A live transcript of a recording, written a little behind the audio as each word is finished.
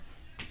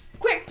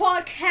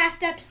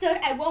podcast episode,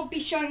 I won't be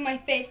showing my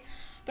face,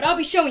 but I'll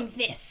be showing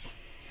this.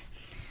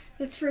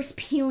 Let's first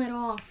peel it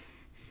off.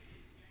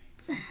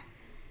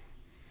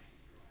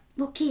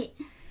 Look it.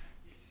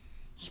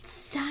 It's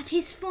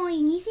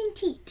satisfying,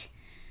 isn't it?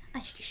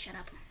 I should just shut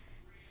up.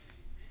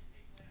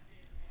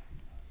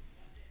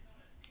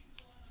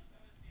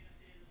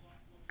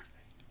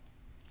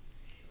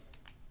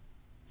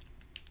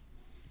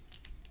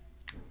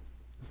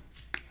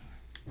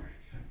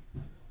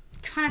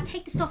 Trying to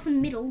take this off in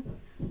the middle.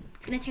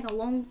 It's going to take a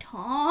long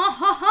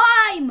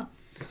time.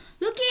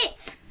 Look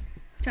it.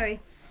 Sorry.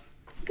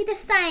 Look at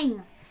this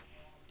thing.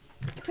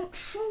 You can't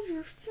show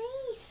your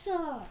face.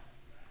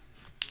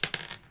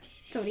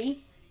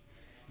 Sorry.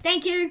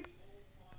 Thank you.